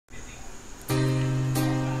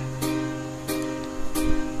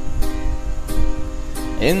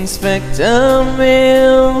Inspector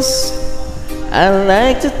Mills, I'd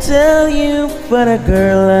like to tell you about a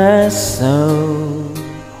girl I saw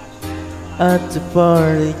at the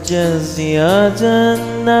party just the other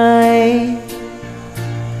night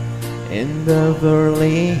in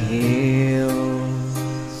Beverly Hills.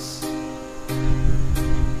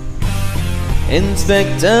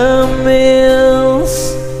 Inspector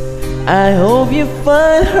Mills, I hope you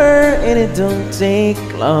find her and it don't take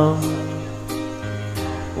long.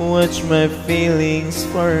 Watch my feelings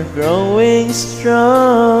for growing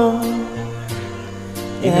strong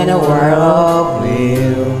in a world of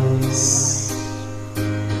wheels.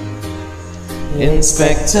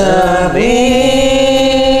 Inspector Mills,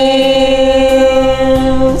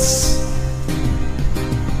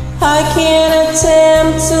 I can't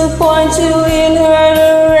attempt to point you in her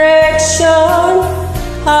direction.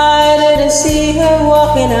 I didn't see her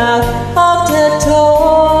walking out of the door.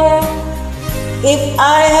 If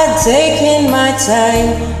I had taken my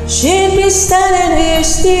time, she'd be standing here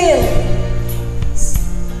still.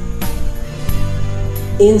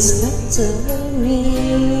 Inspector Mills,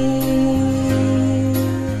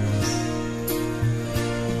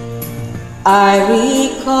 I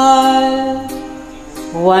recall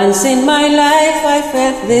once in my life I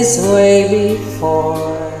felt this way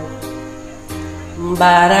before,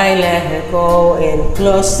 but I let her go and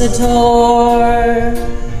close the door.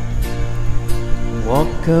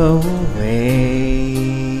 Walk away.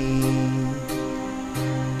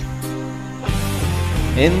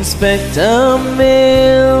 Inspector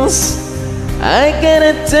Mills, I can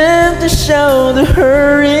attempt to show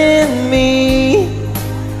her in me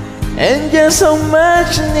and just how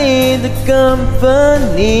much I need the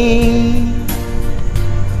company.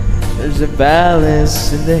 There's a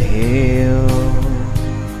palace in the hill.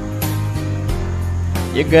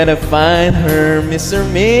 You gotta find her, Mr.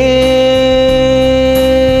 Mills.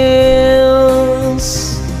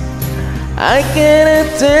 I can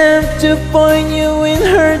attempt to point you in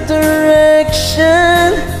her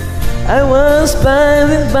direction. I was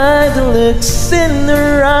blinded by the looks in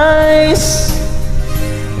her eyes.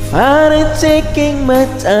 If I'd have taken my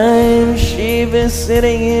time, she'd be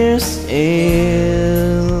sitting here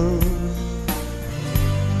still.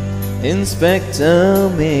 Inspector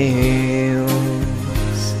Mills.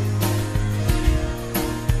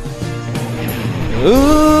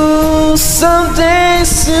 Ooh, someday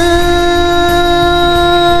soon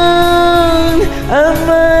I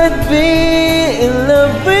might be in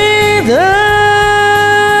love with her.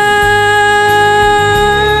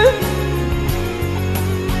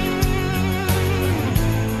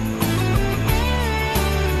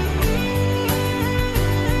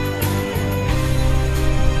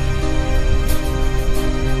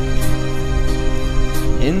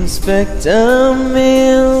 Inspector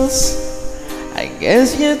Mills, I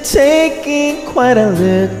guess you're taking quite a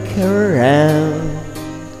look around.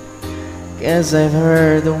 Guess I've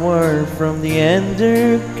heard the word from the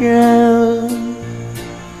underground.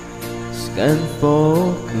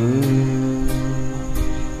 Scanfoku.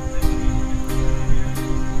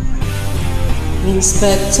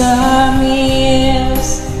 Inspector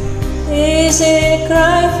Mills, is it a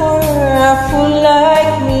crime for a fool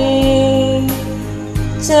like me?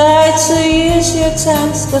 Try to use your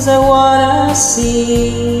tongues cause I wanna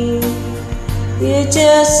see. You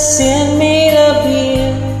just send me the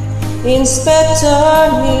bill.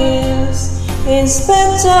 Inspector Mills,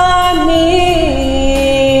 Inspector Mills,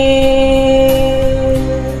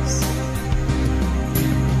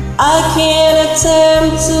 I can't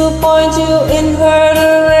attempt to point you in her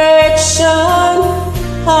direction.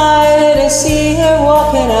 I didn't see her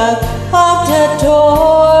walking out of the door.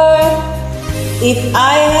 If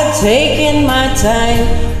I had taken my time,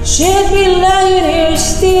 she'd be lying here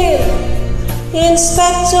still.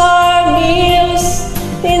 Inspector Mills,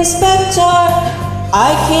 Inspector,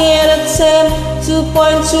 I can't attempt to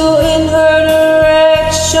point you in her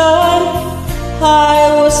direction. I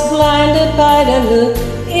was blinded by the look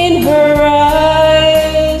in her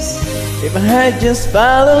eyes. If I had just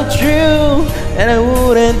followed through, then I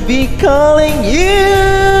wouldn't be calling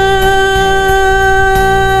you.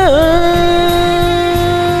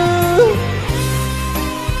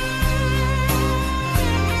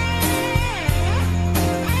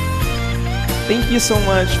 Thank you so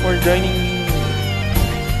much for joining me